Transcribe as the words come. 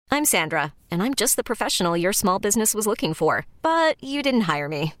I'm Sandra, and I'm just the professional your small business was looking for. But you didn't hire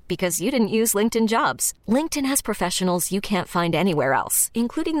me because you didn't use LinkedIn Jobs. LinkedIn has professionals you can't find anywhere else,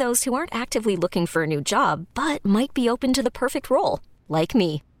 including those who aren't actively looking for a new job, but might be open to the perfect role, like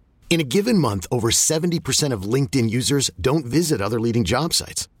me. In a given month, over 70% of LinkedIn users don't visit other leading job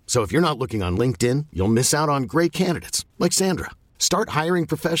sites. So if you're not looking on LinkedIn, you'll miss out on great candidates like Sandra. Start hiring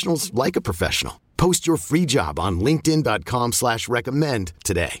professionals like a professional. Post your free job on linkedin.com/recommend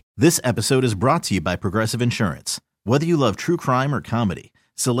today. This episode is brought to you by Progressive Insurance. Whether you love true crime or comedy,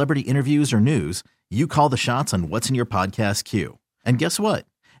 celebrity interviews or news, you call the shots on what's in your podcast queue. And guess what?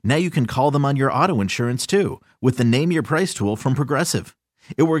 Now you can call them on your auto insurance too with the Name Your Price tool from Progressive.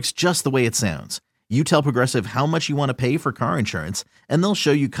 It works just the way it sounds. You tell Progressive how much you want to pay for car insurance, and they'll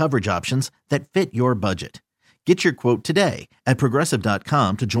show you coverage options that fit your budget. Get your quote today at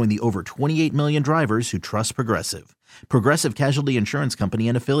Progressive.com to join the over 28 million drivers who trust Progressive. Progressive Casualty Insurance Company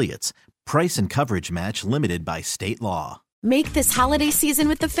and Affiliates. Price and coverage match limited by state law. Make this holiday season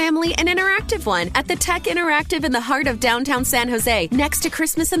with the family an interactive one at the Tech Interactive in the heart of downtown San Jose, next to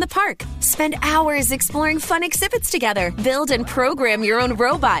Christmas in the Park. Spend hours exploring fun exhibits together. Build and program your own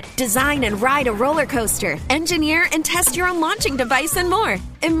robot. Design and ride a roller coaster. Engineer and test your own launching device and more.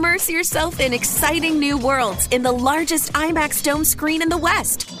 Immerse yourself in exciting new worlds in the largest IMAX dome screen in the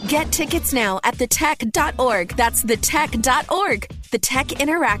West. Get tickets now at thetech.org. That's thetech.org. The Tech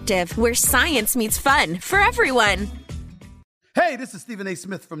Interactive, where science meets fun for everyone. Hey, this is Stephen A.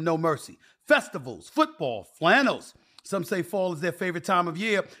 Smith from No Mercy. Festivals, football, flannels. Some say fall is their favorite time of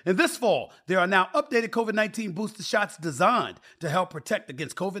year. And this fall, there are now updated COVID-19 booster shots designed to help protect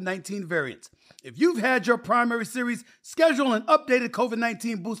against COVID-19 variants. If you've had your primary series, schedule an updated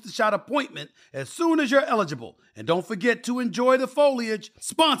COVID-19 booster shot appointment as soon as you're eligible. And don't forget to enjoy the foliage,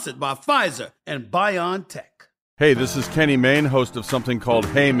 sponsored by Pfizer and BioNTech. Hey, this is Kenny Mayne, host of something called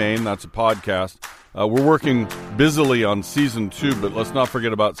Hey Maine. That's a podcast. We're working busily on season 2, but let's not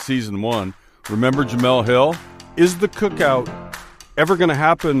forget about season 1. Remember Jamel Hill? Is the cookout ever going to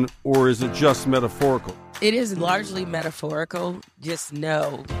happen, or is it just metaphorical? It is largely metaphorical. Just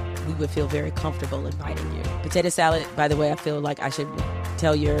know we would feel very comfortable inviting you. Potato salad, by the way, I feel like I should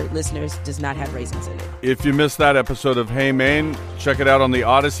tell your listeners, does not have raisins in it. If you missed that episode of Hey Maine, check it out on the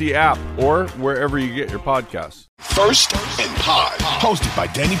Odyssey app or wherever you get your podcasts. First and Pod, hosted by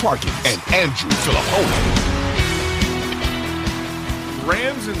Danny Parkin and Andrew Filippone.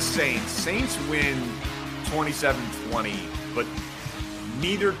 Rams and Saints. Saints win 27-20, but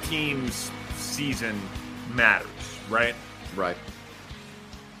neither team's season matters, right? Right.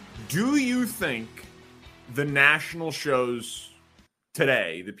 Do you think the national shows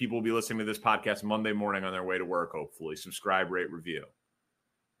today, that people will be listening to this podcast Monday morning on their way to work, hopefully, subscribe, rate, review,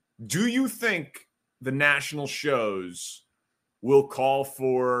 do you think the national shows will call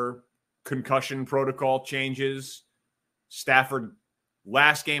for concussion protocol changes? Stafford,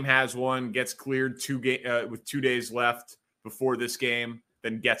 last game has one, gets cleared with 2 days left before this game,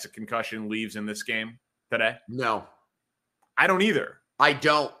 then gets a concussion, leaves in this game today? No. I don't either. I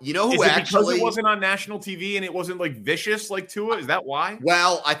don't. You know who Is it actually... because it wasn't on national TV and it wasn't like vicious like Tua? Is that why?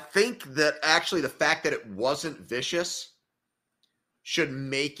 Well, I think that actually the fact that it wasn't vicious should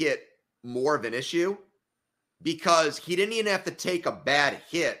make it more of an issue, because he didn't even have to take a bad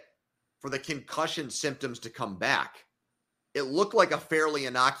hit for the concussion symptoms to come back. It looked like a fairly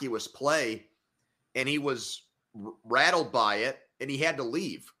innocuous play, and he was rattled by it, and he had to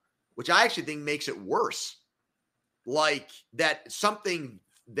leave, which I actually think makes it worse. Like that something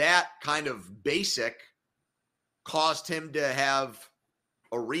that kind of basic caused him to have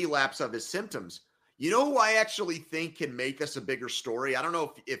a relapse of his symptoms. You know who I actually think can make us a bigger story? I don't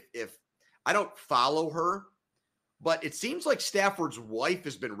know if I don't follow her, but it seems like Stafford's wife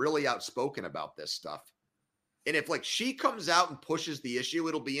has been really outspoken about this stuff. And if like she comes out and pushes the issue,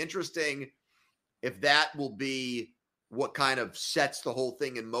 it'll be interesting if that will be what kind of sets the whole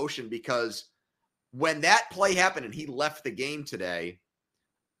thing in motion, because when that play happened and he left the game today,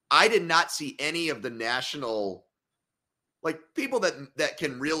 I did not see any of the national, like people that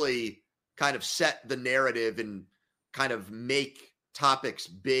can really kind of set the narrative and kind of make topics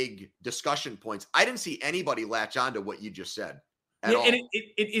big discussion points. I didn't see anybody latch on to what you just said at all. And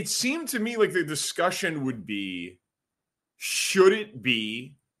it seemed to me like the discussion would be, should it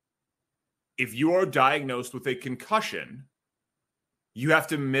be, if you are diagnosed with a concussion, you have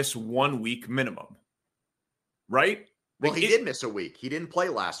to miss 1 week minimum. Right? Well, he did miss a week. He didn't play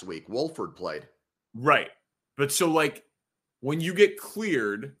last week. Wolford played. Right. But so like when you get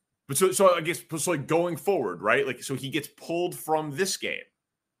cleared, but so I guess so like going forward, right? Like, so he gets pulled from this game.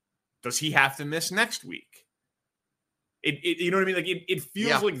 Does he have to miss next week? You know what I mean? Like it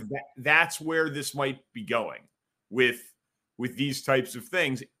feels like that's where this might be going with these types of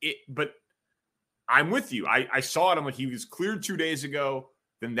things. But I'm with you. I saw it. I'm like, he was cleared 2 days ago.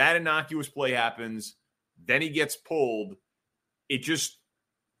 Then that innocuous play happens. Then he gets pulled. I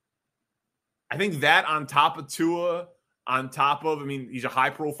think that on top of Tua, he's a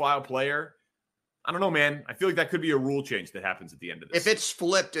high-profile player. I don't know, man. I feel like that could be a rule change that happens at the end of this. If it's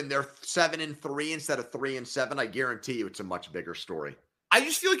flipped and they're 7-3 instead of 3-7, I guarantee you it's a much bigger story. I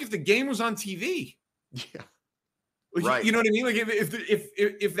just feel like if the game was on TV, right. You know what I mean? Like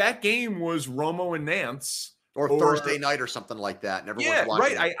if that game was Romo and Nance or Thursday night or something like that, and everyone's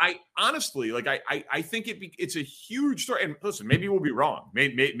watching. Right. I honestly I think it's a huge story. And listen, maybe we'll be wrong.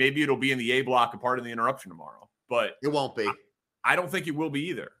 Maybe it'll be in the A block, a part of the interruption tomorrow, but it won't be. I don't think it will be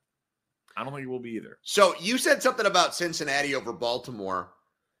either. So you said something about Cincinnati over Baltimore,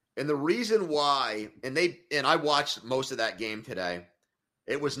 and the reason why, and I watched most of that game today.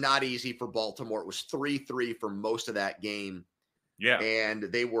 It was not easy for Baltimore. It was 3-3 for most of that game. Yeah. And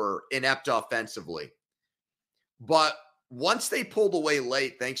they were inept offensively. But once they pulled away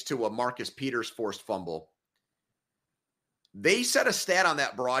late, thanks to a Marcus Peters forced fumble, they said a stat on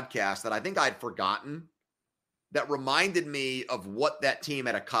that broadcast that I think I'd forgotten that reminded me of what that team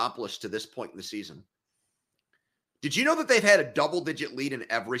had accomplished to this point in the season. Did you know that they've had a double-digit lead in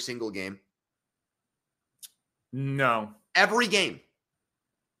every single game? No. Every game.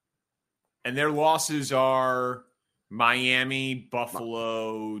 And their losses are Miami,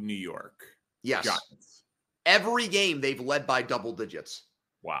 Buffalo, New York. Yes. Giants. Every game they've led by double digits.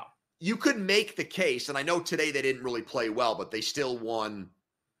 Wow. You could make the case, and I know today they didn't really play well, but they still won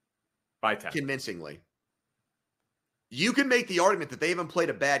by 10 convincingly. You can make the argument that they haven't played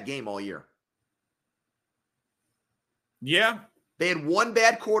a bad game all year. Yeah. They had one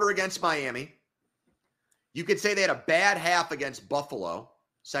bad quarter against Miami. You could say they had a bad half against Buffalo.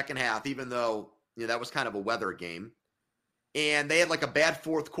 Second half, even though that was kind of a weather game. And they had like a bad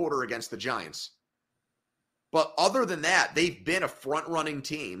fourth quarter against the Giants. But other than that, they've been a front-running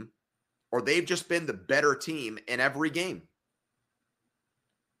team, or they've just been the better team in every game.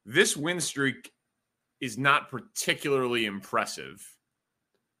 This win streak is not particularly impressive.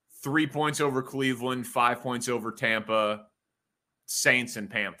 3 points over Cleveland, 5 points over Tampa, Saints, and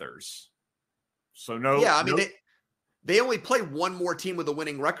Panthers. So They only play one more team with a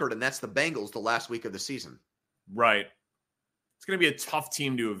winning record, and that's the Bengals the last week of the season. Right. It's going to be a tough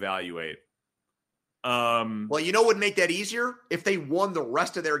team to evaluate. Well, you know what would make that easier? If they won the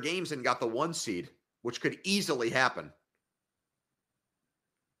rest of their games and got the 1 seed, which could easily happen.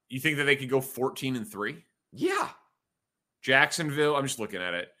 You think that they could go 14-3? Yeah. Jacksonville, I'm just looking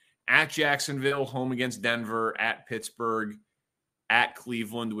at it. At Jacksonville, home against Denver, at Pittsburgh, at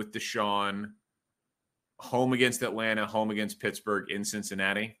Cleveland with Deshaun, home against Atlanta, home against Pittsburgh, in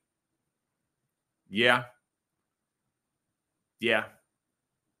Cincinnati. Yeah.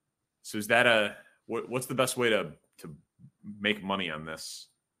 So is that what's the best way to make money on this?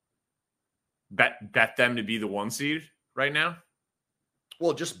 Bet them to be the 1 seed right now?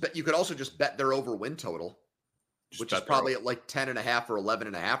 Well, you could also just bet their over win total, which is probably at like 10.5 or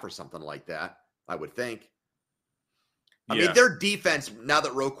 11.5 or something like that, I would think. I mean, their defense, now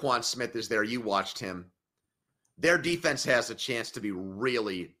that Roquan Smith is there, you watched him. Their defense has a chance to be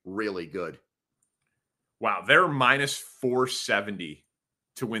really, really good. Wow, they're minus 470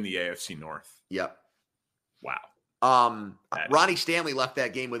 to win the AFC North. Yep. Wow. Ronnie Stanley left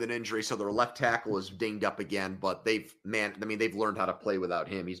that game with an injury, so their left tackle is dinged up again, but they've learned how to play without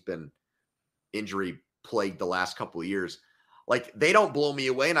him. He's been injury plagued the last couple of years. Like, they don't blow me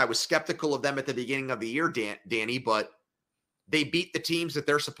away, and I was skeptical of them at the beginning of the year, Danny, but they beat the teams that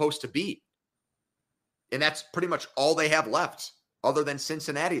they're supposed to beat. And that's pretty much all they have left, other than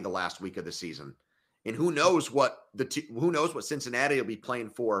Cincinnati the last week of the season. And who knows what Cincinnati will be playing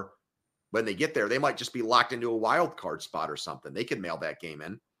for when they get there. They might just be locked into a wild card spot or something. They could mail that game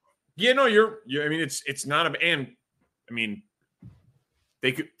in. Yeah, no, I mean, it's not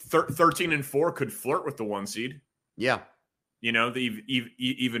they could 13-4 could flirt with the 1 seed. Yeah,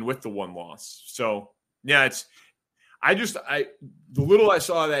 even with the 1 loss. So yeah, the little I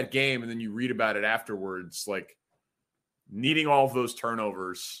saw of that game, and then you read about it afterwards, like needing all of those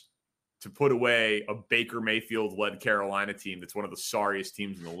turnovers to put away a Baker Mayfield-led Carolina team that's one of the sorriest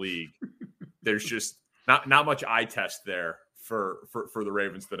teams in the league. There's just not much eye test there for the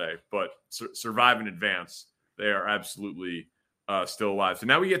Ravens today, but survive and advance. They are absolutely still alive. So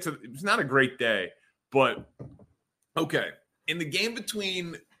now we get to, it's not a great day, but okay. In the game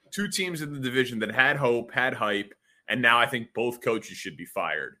between two teams in the division that had hope, had hype, and now I think both coaches should be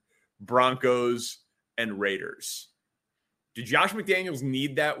fired, Broncos and Raiders. Did Josh McDaniels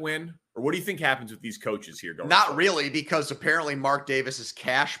need that win? Or what do you think happens with these coaches here? Not really, because apparently Mark Davis is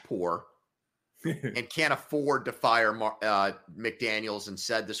cash poor and can't afford to fire McDaniels, and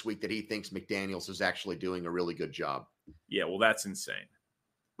said this week that he thinks McDaniels is actually doing a really good job. Yeah, well, that's insane.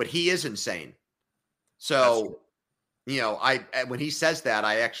 But he is insane. So, when he says that,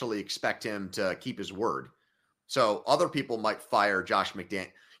 I actually expect him to keep his word. So other people might fire Josh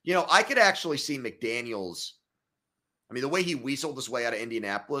McDaniels. I could actually see McDaniels. I mean, the way he weaseled his way out of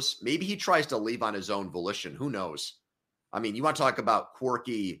Indianapolis, maybe he tries to leave on his own volition. Who knows? I mean, you want to talk about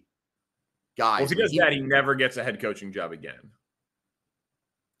quirky guys. Well, if he does that, he never gets a head coaching job again.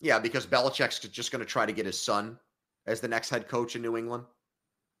 Yeah, because Belichick's just going to try to get his son as the next head coach in New England.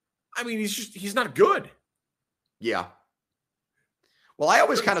 I mean, he's not good. Yeah. Well, I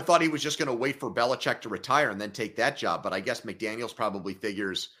always kind of thought he was just going to wait for Belichick to retire and then take that job. But I guess McDaniels probably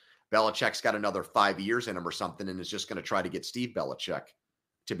figures Belichick's got another 5 years in him or something, and is just going to try to get Steve Belichick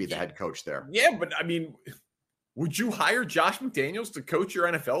to be the head coach there. Yeah, but I mean, would you hire Josh McDaniels to coach your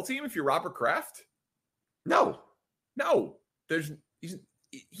NFL team if you're Robert Kraft? No.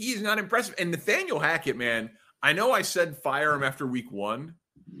 He is not impressive. And Nathaniel Hackett, man, I know I said fire him after week 1,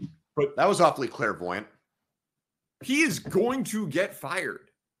 but that was awfully clairvoyant. He is going to get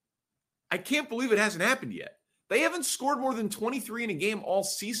fired. I can't believe it hasn't happened yet. They haven't scored more than 23 in a game all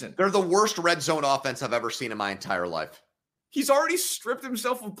season. They're the worst red zone offense I've ever seen in my entire life. He's already stripped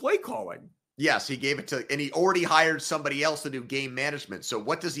himself of play calling. Yes, he gave it to, and he already hired somebody else to do game management. So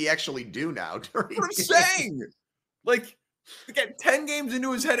what does he actually do now? What I'm saying. Like, again, 10 games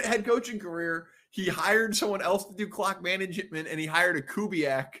into his head coaching career, he hired someone else to do clock management, and he hired a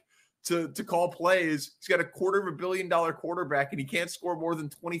Kubiak to call plays. He's got a $250 million quarterback, and he can't score more than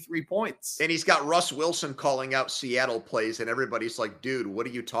 23 points. And he's got Russ Wilson calling out Seattle plays, and everybody's like, dude, what are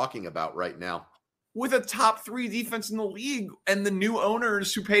you talking about right now? With a top 3 defense in the league, and the new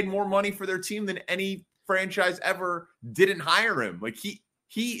owners who paid more money for their team than any franchise ever didn't hire him. Like, he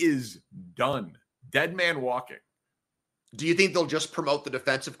is done. Dead man walking. Do you think they'll just promote the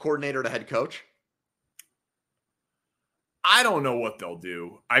defensive coordinator to head coach? I don't know what they'll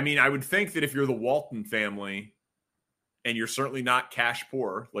do. I mean, I would think that if you're the Walton family and you're certainly not cash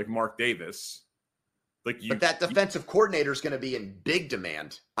poor like Mark Davis, but that defensive coordinator is going to be in big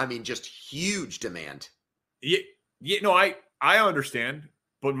demand. I mean, just huge demand. Yeah, no, I understand,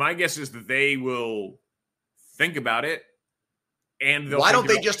 but my guess is that they will think about it. And why don't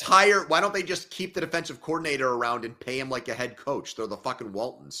they just keep the defensive coordinator around and pay him like a head coach? They're the fucking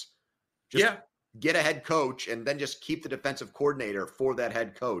Waltons. Get a head coach and then just keep the defensive coordinator for that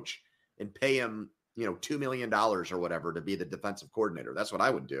head coach and pay him, $2 million or whatever to be the defensive coordinator. That's what I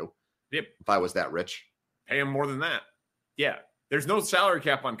would do. Yep. If I was that rich. Pay him more than that. Yeah. There's no salary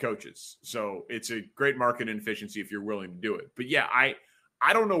cap on coaches. So it's a great market inefficiency if you're willing to do it. But yeah, I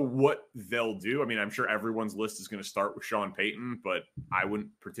don't know what they'll do. I mean, I'm sure everyone's list is going to start with Sean Payton, but I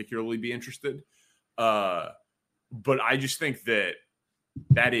wouldn't particularly be interested. But I just think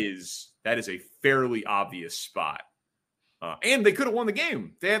that is a fairly obvious spot. And they could have won the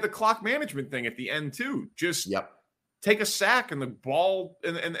game. They had the clock management thing at the end too. Just take a sack and the ball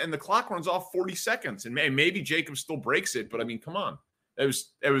and the clock runs off 40 seconds. And maybe Jacob still breaks it, but I mean, come on. It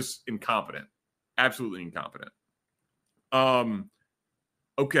was incompetent. Absolutely incompetent.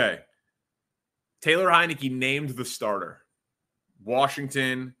 Okay. Taylor Heinicke named the starter.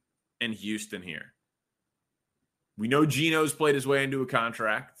 Washington and Houston here. We know Geno's played his way into a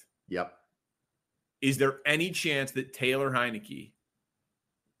contract. Yep. Is there any chance that Taylor Heinicke,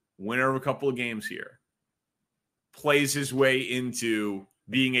 winner of a couple of games here, plays his way into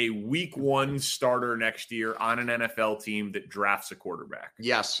being a week 1 starter next year on an NFL team that drafts a quarterback?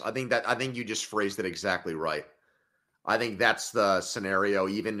 Yes, I think you just phrased it exactly right. I think that's the scenario.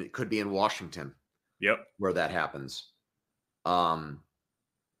 Even it could be in Washington. Yep. Where that happens.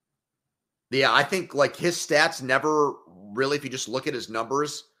 Yeah, I think like his stats never really, if you just look at his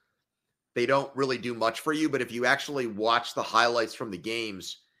numbers, they don't really do much for you. But if you actually watch the highlights from the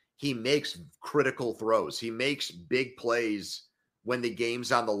games, he makes critical throws. He makes big plays when the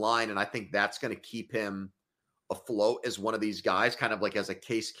game's on the line. And I think that's going to keep him afloat as one of these guys, kind of like as a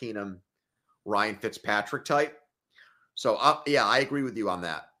Case Keenum, Ryan Fitzpatrick type. So, yeah, I agree with you on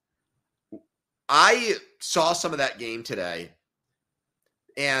that. I saw some of that game today,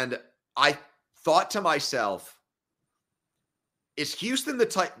 and I thought to myself, is Houston the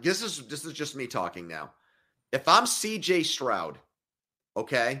type? This is just me talking now. If I'm CJ Stroud,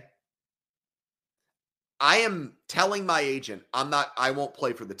 okay, I am telling my agent I won't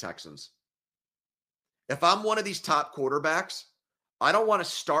play for the Texans. If I'm one of these top quarterbacks, I don't want to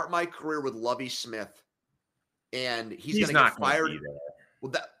start my career with Lovie Smith and he's going to not get fired. Be there.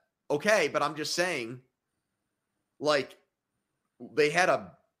 Well, okay, but I'm just saying, like, they had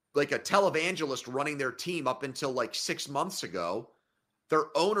a televangelist running their team up until like 6 months ago. Their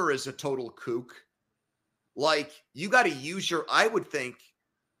owner is a total kook. Like, you got to I would think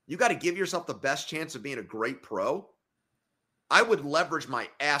you got to give yourself the best chance of being a great pro. I would leverage my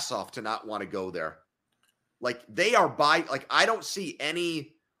ass off to not want to go there. Like, they are I don't see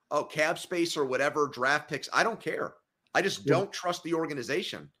any, cap space or whatever, draft picks. I don't care. I just don't trust the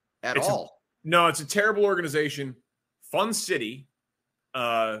organization at all. No, it's a terrible organization. Fun city.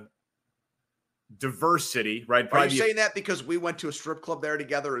 Diverse city, right? Are you saying that because we went to a strip club there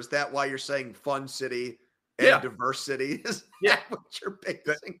together? Is that why you're saying fun city and diverse city? Is that what you're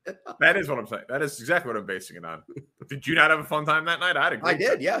basing it on? That is what I'm saying. That is exactly what I'm basing it on. Did you not have a fun time that night? I had a great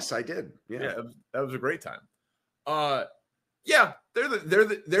time. Yes, I did. Yeah, that was a great time. They're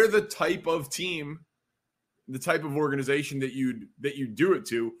the type of team, the type of organization that you do it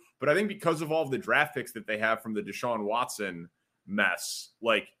to. But I think because of all of the draft picks that they have from the Deshaun Watson mess,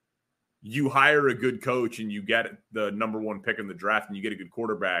 like, you hire a good coach and you get the number one pick in the draft and you get a good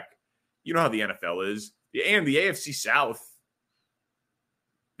quarterback. You know how the NFL is. And the AFC South,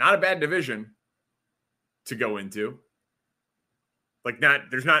 not a bad division to go into. Like,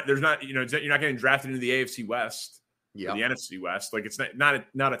 there's not, you're not getting drafted into the AFC West, or the NFC West. Like, it's not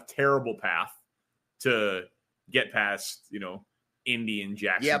a terrible path to get past, Indy and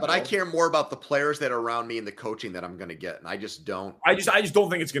Jacksonville. Yeah, but I care more about the players that are around me and the coaching that I'm going to get, and I just don't. I just don't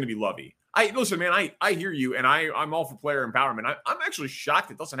think it's going to be Lovey. Listen, man. I hear you, and I'm all for player empowerment. I'm actually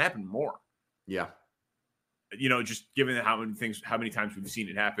shocked it doesn't happen more. Yeah, just given how many times we've seen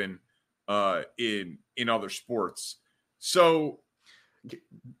it happen in other sports. So,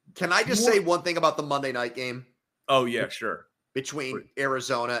 can I just say one thing about the Monday night game? Oh yeah, sure. Between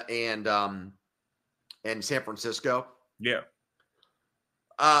Arizona and San Francisco. Yeah.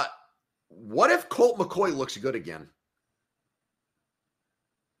 What if Colt McCoy looks good again?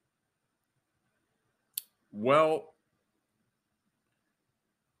 Well,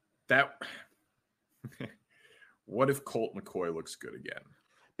 what if Colt McCoy looks good again?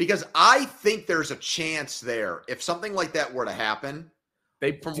 Because I think there's a chance there. If something like that were to happen,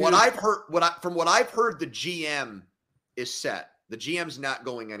 from what I've heard, the GM is set. The GM's not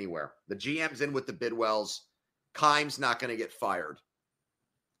going anywhere. The GM's in with the Bidwells. Keim's not going to get fired.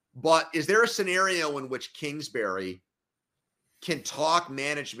 But is there a scenario in which Kingsbury can talk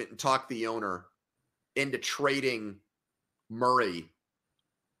management and talk the owner into trading Murray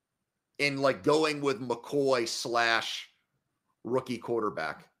and like going with McCoy / rookie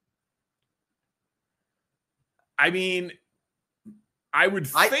quarterback? I mean, I would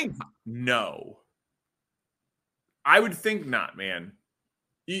think no. I would think not, man.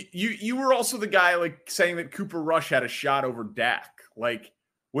 You were also the guy like saying that Cooper Rush had a shot over Dak. Like,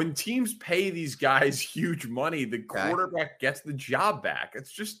 when teams pay these guys huge money, the quarterback gets the job back.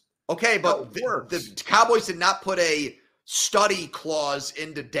 It's just okay, but the Cowboys did not put a study clause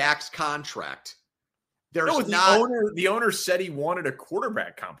into Dak's contract. The owner said he wanted a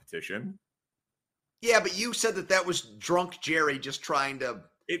quarterback competition. Yeah, but you said that was drunk Jerry just trying to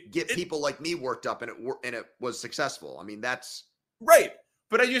get people like me worked up, and it was successful. I mean, that's right.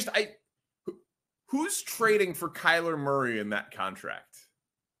 But who's trading for Kyler Murray in that contract?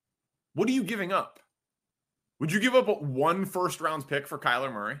 What are you giving up? Would you give up one first-round pick for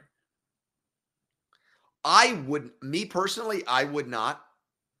Kyler Murray? Me personally, I would not.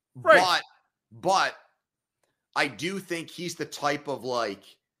 Right. But I do think he's the type of like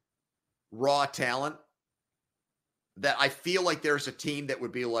raw talent that I feel like there's a team that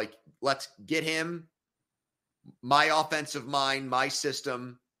would be like, let's get him, my offensive mind, my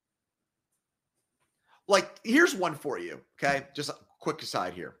system. Like, here's one for you, okay? Just a quick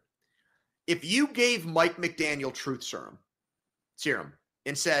aside here. If you gave Mike McDaniel truth serum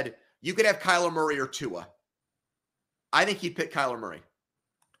and said you could have Kyler Murray or Tua, I think he'd pick Kyler Murray.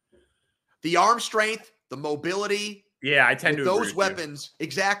 The arm strength, the mobility. Yeah, I tend to agree with those weapons.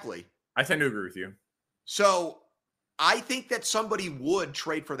 Exactly. I tend to agree with you. So I think that somebody would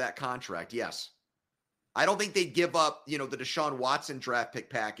trade for that contract. Yes. I don't think they'd give up, the Deshaun Watson draft pick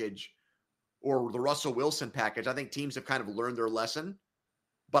package or the Russell Wilson package. I think teams have kind of learned their lesson.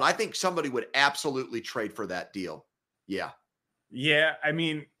 But I think somebody would absolutely trade for that deal. Yeah. Yeah, I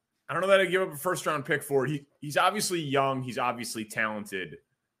mean, I don't know that I'd give up a first-round pick for it. He's obviously young. He's obviously talented.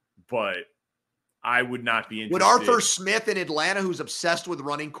 But I would not be interested. Would Arthur Smith in Atlanta, who's obsessed with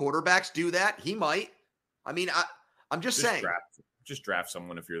running quarterbacks, do that? He might. I mean, I'm just saying. Just draft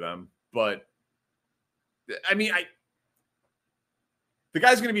someone if you're them. But, I mean, the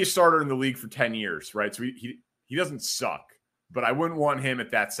guy's going to be a starter in the league for 10 years, right? So He doesn't suck, but I wouldn't want him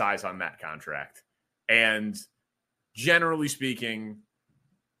at that size on that contract. And generally speaking,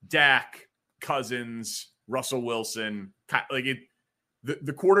 Dak, Cousins, Russell Wilson,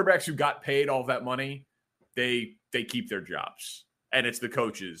 the quarterbacks who got paid all that money, they keep their jobs. And it's the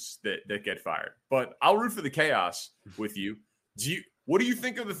coaches that get fired. But I'll root for the chaos with you. What do you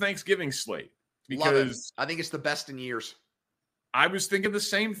think of the Thanksgiving slate? Because I think it's the best in years. I was thinking the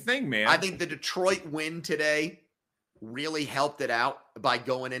same thing, man. I think the Detroit win today really helped it out by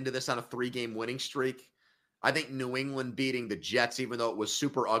going into this on a 3-game winning streak. I think New England beating the Jets, even though it was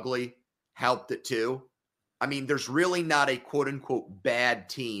super ugly, helped it too. I mean, there's really not a quote-unquote bad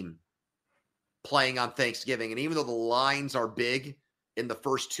team playing on Thanksgiving. And even though the lines are big in the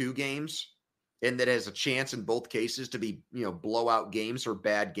first 2 games, and that has a chance in both cases to be, blowout games or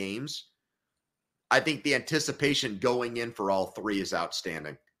bad games, I think the anticipation going in for all 3 is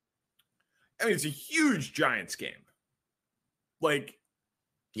outstanding. I mean, it's a huge Giants game.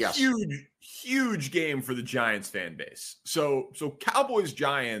 Yes. Huge game for the Giants fan base. So Cowboys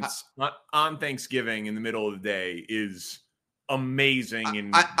Giants on Thanksgiving in the middle of the day is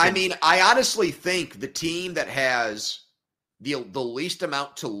amazing. I honestly think the team that has the least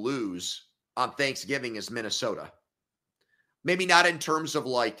amount to lose on Thanksgiving is Minnesota. Maybe not in terms of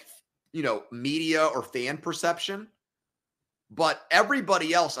media or fan perception, but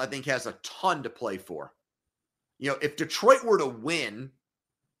everybody else I think has a ton to play for. If Detroit were to win,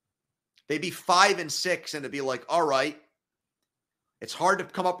 they'd be 5-6, and it'd be like, all right, it's hard to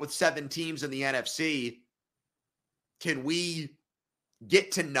come up with 7 teams in the NFC. Can we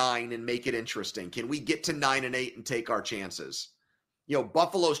get to 9 and make it interesting? Can we get to 9-8 and take our chances?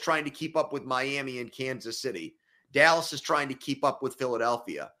 Buffalo's trying to keep up with Miami and Kansas City. Dallas is trying to keep up with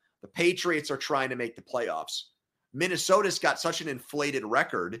Philadelphia. The Patriots are trying to make the playoffs. Minnesota's got such an inflated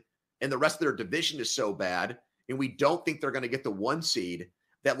record, and the rest of their division is so bad, and we don't think they're going to get the 1 seed,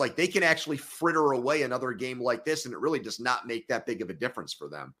 that they can actually fritter away another game like this, and it really does not make that big of a difference for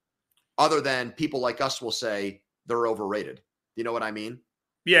them. Other than people like us will say they're overrated. Do you know what I mean?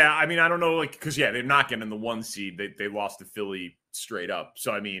 Yeah, I mean, I don't know, because they're not getting the 1 seed. They lost to Philly straight up.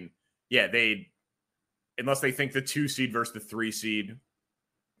 So I mean, unless they think the 2 seed versus the 3 seed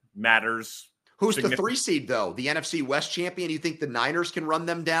matters. Who's the 3 seed though? The NFC West champion? You think the Niners can run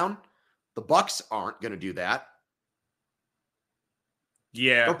them down? The Bucks aren't going to do that.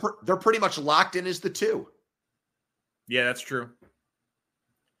 Yeah. They're pretty much locked in as the 2. Yeah, that's true.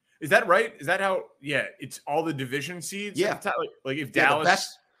 Is that right? Is that how? Yeah, it's all the division seeds. Yeah, if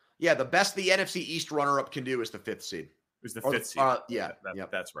Dallas. The best the NFC East runner-up can do is the 5th seed. Is the 5th seed?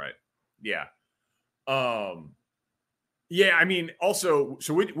 That's right. Yeah. Yeah. I mean, also,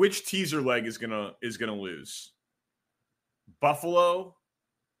 so which teaser leg is gonna lose? Buffalo,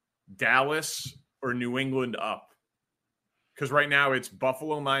 Dallas, or New England up? Because right now it's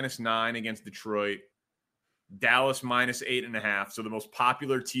Buffalo -9 against Detroit. Dallas -8.5. So the most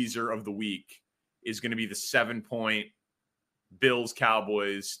popular teaser of the week is going to be the 7-point Bills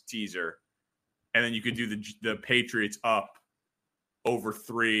Cowboys teaser. And then you could do the Patriots up over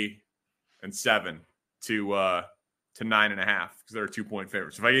 3 and 7 to 9.5 because they're a 2-point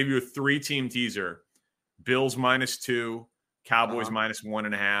favorite. So if I gave you a 3-team teaser, Bills -2, Cowboys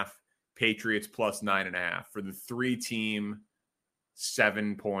 -1.5, Patriots +9.5 for the 3-team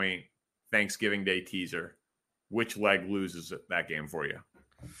 7-point Thanksgiving Day teaser. Which leg loses that game for you?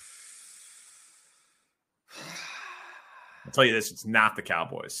 I'll tell you this, it's not the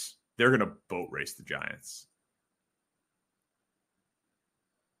Cowboys. They're going to boat race the Giants.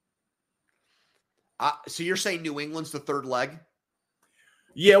 So you're saying New England's the 3rd leg?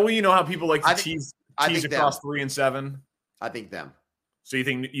 Yeah, well, you know how people like to tease across 3 and 7? I think them. So you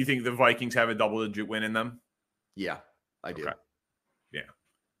think the Vikings have a double-digit win in them? Yeah, I do. Okay. Yeah.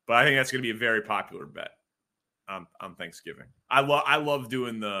 But I think that's going to be a very popular bet on Thanksgiving. I love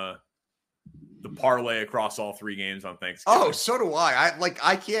doing the parlay across all 3 games on Thanksgiving. Oh, so do I.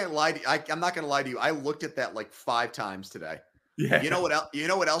 I can't lie to you. I'm not going to lie to you. I looked at that 5 times today. Yeah. You know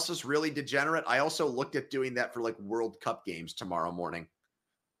what else is really degenerate? I also looked at doing that for World Cup games tomorrow morning.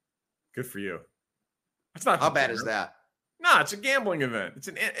 Good for you. That's not how bad is that? No, it's a gambling event.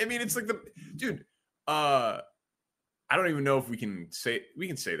 It's like dude. I don't even know if we can say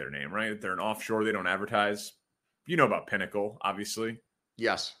their name, right? They're an offshore. They don't advertise. You know about Pinnacle, obviously.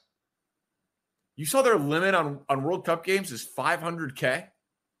 Yes. You saw their limit on World Cup games is $500K.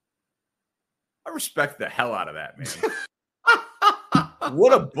 I respect the hell out of that, man.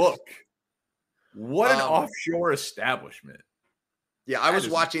 What a book. What an offshore establishment. Yeah, I was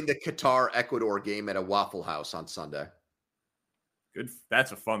watching the Qatar-Ecuador game at a Waffle House on Sunday. Good.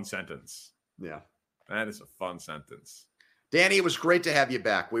 That's a fun sentence. Yeah. That is a fun sentence. Danny, it was great to have you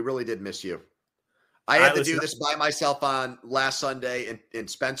back. We really did miss you. I had to do this by myself on last Sunday, and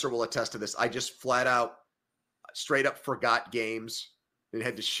Spencer will attest to this. I just flat out, straight up forgot games and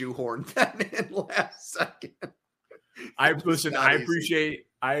had to shoehorn them in last second. I appreciate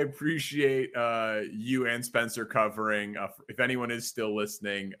you and Spencer covering. If anyone is still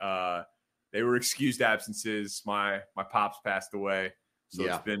listening, they were excused absences. My pops passed away, so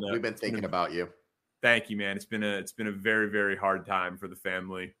yeah, we've been thinking about you. Thank you, man. It's been a very, very hard time for the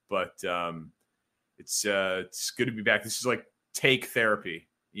family, but it's good to be back. This is like take therapy,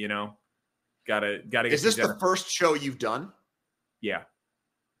 you know. Gotta get. Is this the first show you've done? Yeah.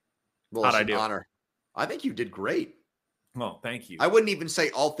 Well, it's an honor. I think you did great. Well, thank you. I wouldn't even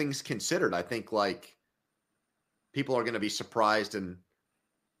say all things considered. I think like people are going to be surprised and,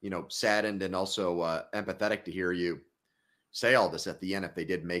 saddened and also empathetic to hear you say all this at the end if they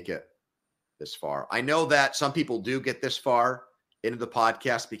did make it this far. I know that some people do get this far into the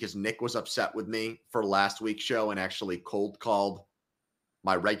podcast because Nick was upset with me for last week's show and actually cold called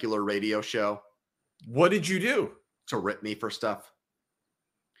my regular radio show. What did you do? To rip me for stuff.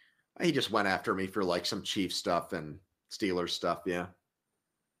 He just went after me for like some Chiefs stuff and Steelers stuff. Yeah.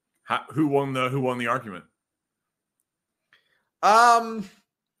 Who won the argument? I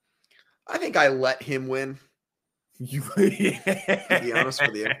think I let him win. To be honest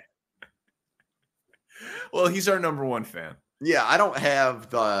with you. Well, he's our number one fan. Yeah, I don't have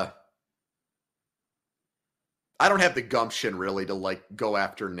the gumption really to like go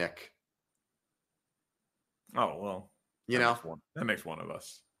after Nick. Oh, well. That makes one of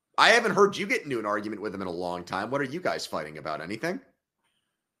us. I haven't heard you get into an argument with him in a long time. What are you guys fighting about? Anything?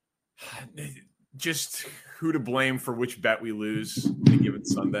 Just who to blame for which bet we lose on a given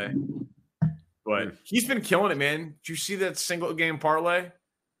Sunday. But he's been killing it, man. Did you see that single game parlay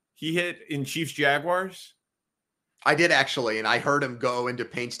he hit in Chiefs Jaguars? I did actually, and I heard him go into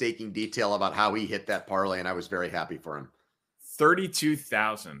painstaking detail about how he hit that parlay, and I was very happy for him.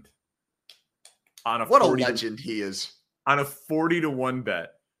 32,000 on a what a legend he is on a 40-1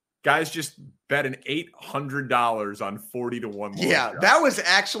 bet. Guys just bet an $800 on 40-1. Yeah, that was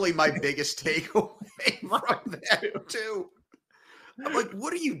actually my biggest takeaway from that too. I'm like,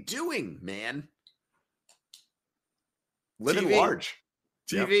 what are you doing, man? Living large.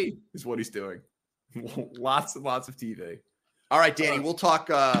 TV is what he's doing. Lots and lots of TV. All right, Danny, we'll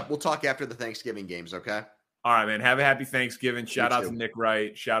talk after the Thanksgiving games, okay? All right, man. Have a happy Thanksgiving. Shout out to Nick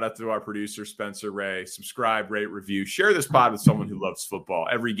Wright. Shout out to our producer, Spencer Ray. Subscribe, rate, review. Share this pod with someone who loves football.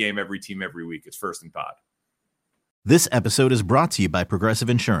 Every game, every team, every week. It's First and Pod. This episode is brought to you by Progressive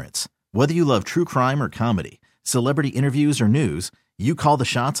Insurance. Whether you love true crime or comedy, celebrity interviews or news, you call the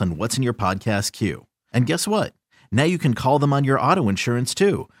shots on what's in your podcast queue. And guess what? Now you can call them on your auto insurance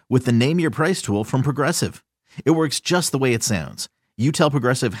too with the Name Your Price tool from Progressive. It works just the way it sounds. You tell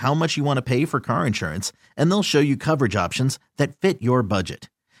Progressive how much you want to pay for car insurance, and they'll show you coverage options that fit your budget.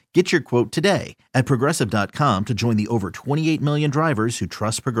 Get your quote today at Progressive.com to join the over 28 million drivers who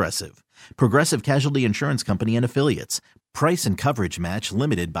trust Progressive. Progressive Casualty Insurance Company and Affiliates. Price and coverage match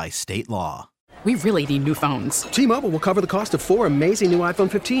limited by state law. We really need new phones. T-Mobile will cover the cost of 4 amazing new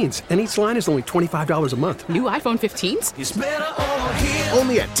iPhone 15s, and each line is only $25 a month. New iPhone 15s? It's better over here.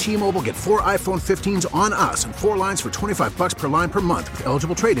 Only at T-Mobile, get 4 iPhone 15s on us and 4 lines for $25 per line per month with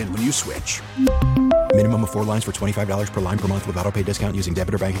eligible trade-in when you switch. Minimum of 4 lines for $25 per line per month with autopay discount using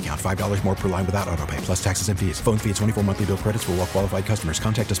debit or bank account. $5 more per line without autopay, plus taxes and fees. Phone fee at 24 monthly bill credits for well-qualified customers.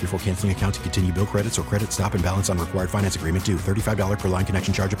 Contact us before canceling account to continue bill credits or credit stop and balance on required finance agreement due. $35 per line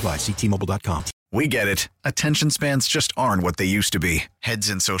connection charge applies. See T-Mobile.com. We get it. Attention spans just aren't what they used to be. Heads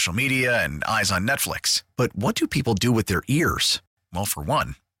in social media and eyes on Netflix. But what do people do with their ears? Well, for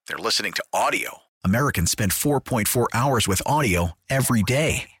one, they're listening to audio. Americans spend 4.4 hours with audio every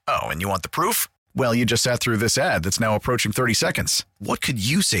day. Oh, and you want the proof? Well, you just sat through this ad that's now approaching 30 seconds. What could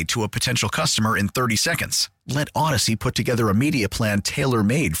you say to a potential customer in 30 seconds? Let Odyssey put together a media plan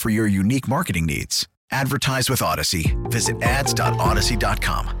tailor-made for your unique marketing needs. Advertise with Odyssey. Visit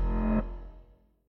ads.odyssey.com.